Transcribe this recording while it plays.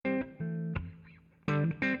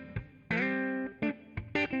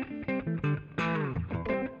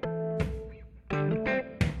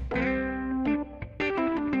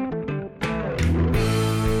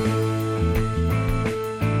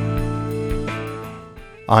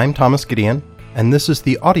I'm Thomas Gideon, and this is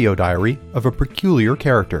the audio diary of a peculiar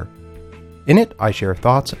character. In it, I share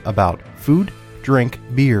thoughts about food, drink,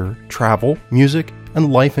 beer, travel, music,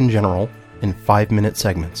 and life in general in 5-minute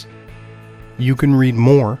segments. You can read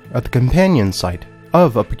more at the companion site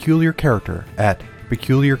of A Peculiar Character at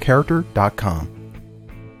peculiarcharacter.com.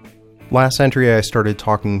 Last entry, I started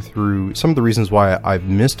talking through some of the reasons why I've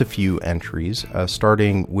missed a few entries,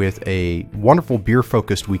 starting with a wonderful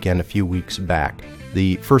beer-focused weekend a few weeks back.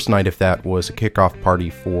 The first night of that was a kickoff party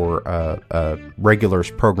for a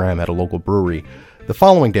regulars program at a local brewery. The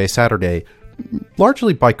following day, Saturday,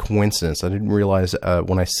 largely by coincidence, I didn't realize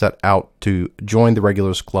when I set out to join the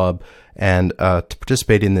regulars club and to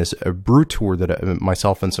participate in this brew tour that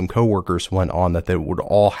myself and some coworkers went on, that would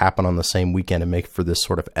all happen on the same weekend and make for this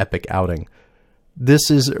sort of epic outing. This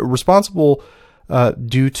is responsible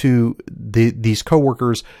due to these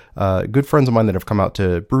coworkers, good friends of mine that have come out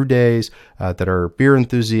to brew days, that are beer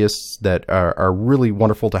enthusiasts, that are really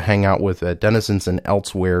wonderful to hang out with at Denizens and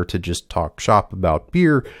elsewhere to just talk shop about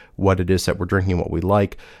beer, what it is that we're drinking, what we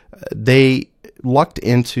like. They lucked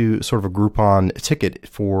into sort of a Groupon ticket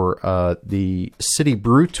for the City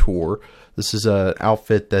Brew Tour. This is an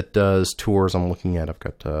outfit that does tours. I'm looking at, I've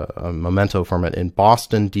got a memento from it in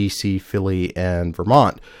Boston, DC, Philly, and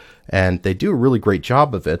Vermont. And they do a really great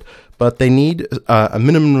job of it, but they need a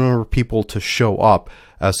minimum number of people to show up,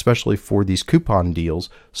 especially for these coupon deals.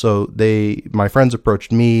 So my friends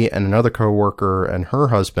approached me and another coworker and her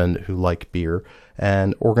husband who like beer,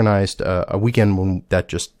 and organized a weekend when that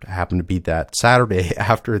just happened to be that Saturday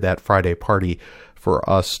after that Friday party for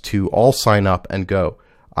us to all sign up and go.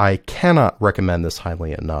 I cannot recommend this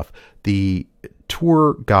highly enough. The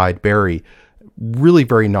tour guide, Barry, really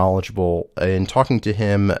very knowledgeable. In talking to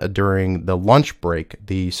him during the lunch break,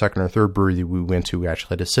 the second or third brewery that we went to, we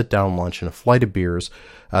actually had a sit-down lunch and a flight of beers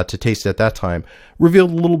to taste at that time,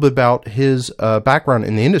 revealed a little bit about his background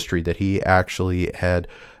in the industry, that he actually had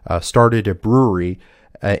started a brewery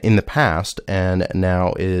in the past and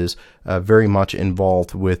now is very much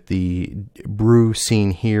involved with the brew scene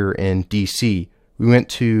here in DC. We went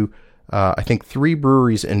to I think 3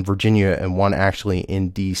 breweries in Virginia and 1 actually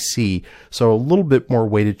in DC. So a little bit more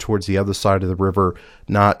weighted towards the other side of the river,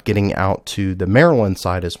 not getting out to the Maryland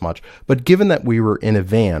side as much. But given that we were in a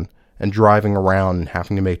van and driving around and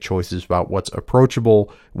having to make choices about what's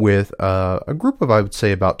approachable with a group of, I would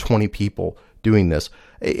say, about 20 people doing this,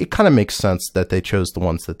 it kind of makes sense that they chose the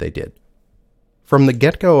ones that they did. From the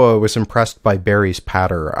get-go, I was impressed by Barry's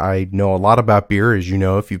patter. I know a lot about beer, as you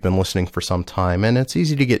know, if you've been listening for some time, and it's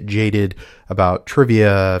easy to get jaded about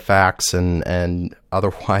trivia, facts, and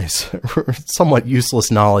otherwise somewhat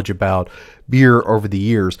useless knowledge about beer over the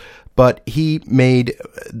years. But he made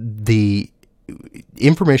the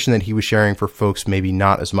information that he was sharing for folks maybe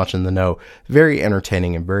not as much in the know very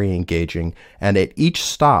entertaining and very engaging. And at each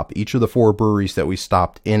stop, each of the 4 breweries that we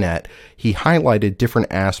stopped in at, he highlighted different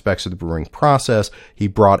aspects of the brewing process. He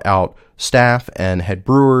brought out staff and head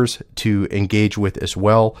brewers to engage with as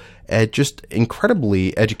well. Just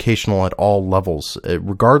incredibly educational at all levels,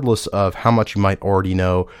 regardless of how much you might already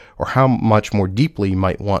know or how much more deeply you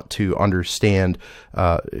might want to understand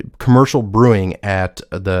commercial brewing at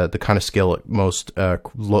the kind of scale that most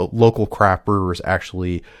local craft brewers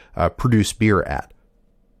actually produce beer at.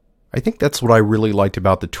 I think that's what I really liked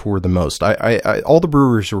about the tour the most. All the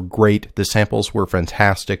brewers were great. The samples were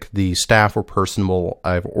fantastic. The staff were personable.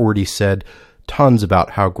 I've already said tons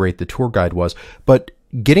about how great the tour guide was, but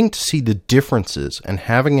getting to see the differences and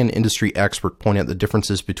having an industry expert point out the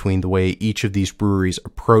differences between the way each of these breweries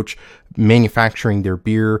approach manufacturing their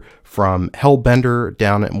beer, from Hellbender,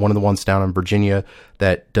 down at one of the ones down in Virginia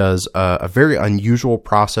that does a very unusual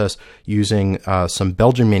process using some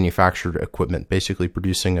Belgian manufactured equipment, basically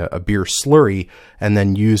producing a beer slurry and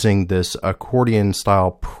then using this accordion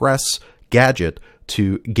style press gadget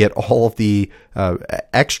to get all of the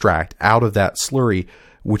extract out of that slurry,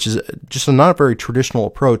 which is just a not very traditional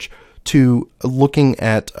approach to looking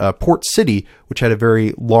at Port City, which had a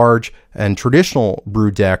very large and traditional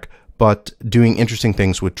brew deck, but doing interesting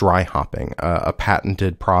things with dry hopping, a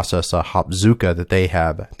patented process, a Hopzuka that they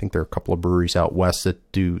have. I think there are a couple of breweries out west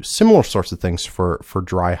that do similar sorts of things for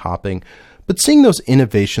dry hopping. But seeing those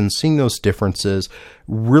innovations, seeing those differences,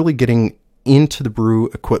 really getting into the brew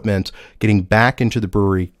equipment, getting back into the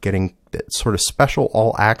brewery, getting that sort of special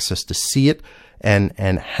all access to see it and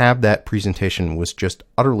have that presentation was just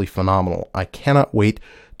utterly phenomenal. I cannot wait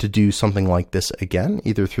to do something like this again,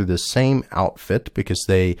 either through the same outfit because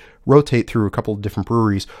they rotate through a couple of different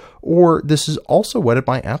breweries, or this has also whetted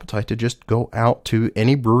my appetite to just go out to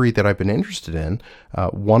any brewery that I've been interested in.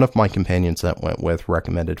 One of my companions that went with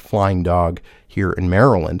recommended Flying Dog here in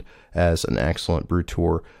Maryland as an excellent brew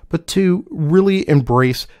tour, but to really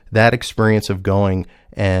embrace that experience of going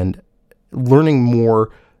and learning more,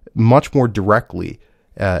 much more directly,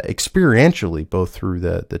 experientially, both through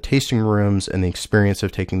the tasting rooms and the experience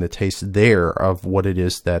of taking the taste there of what it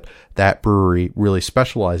is that that brewery really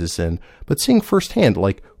specializes in, but seeing firsthand,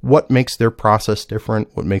 like, what makes their process different,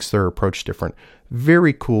 what makes their approach different.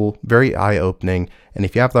 Very cool, very eye-opening, and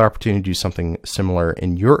if you have the opportunity to do something similar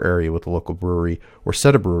in your area with a local brewery or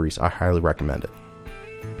set of breweries, I highly recommend it.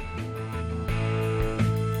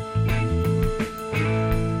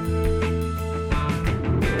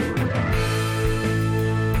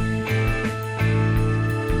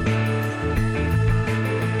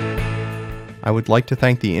 I would like to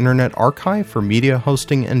thank the Internet Archive for media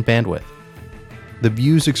hosting and bandwidth. The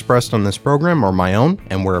views expressed on this program are my own,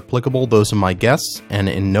 and where applicable, those of my guests, and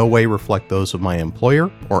in no way reflect those of my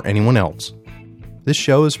employer or anyone else. This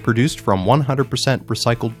show is produced from 100%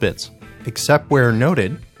 recycled bits. Except where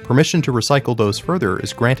noted, permission to recycle those further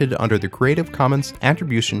is granted under the Creative Commons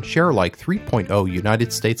Attribution Sharealike 3.0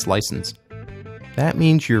 United States license. That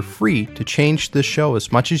means you're free to change this show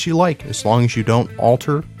as much as you like, as long as you don't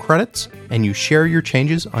alter credits and you share your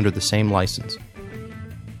changes under the same license.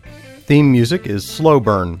 Theme music is Slow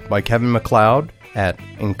Burn by Kevin MacLeod at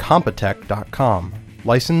Incompetech.com,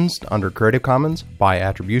 licensed under Creative Commons by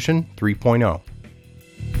Attribution 3.0.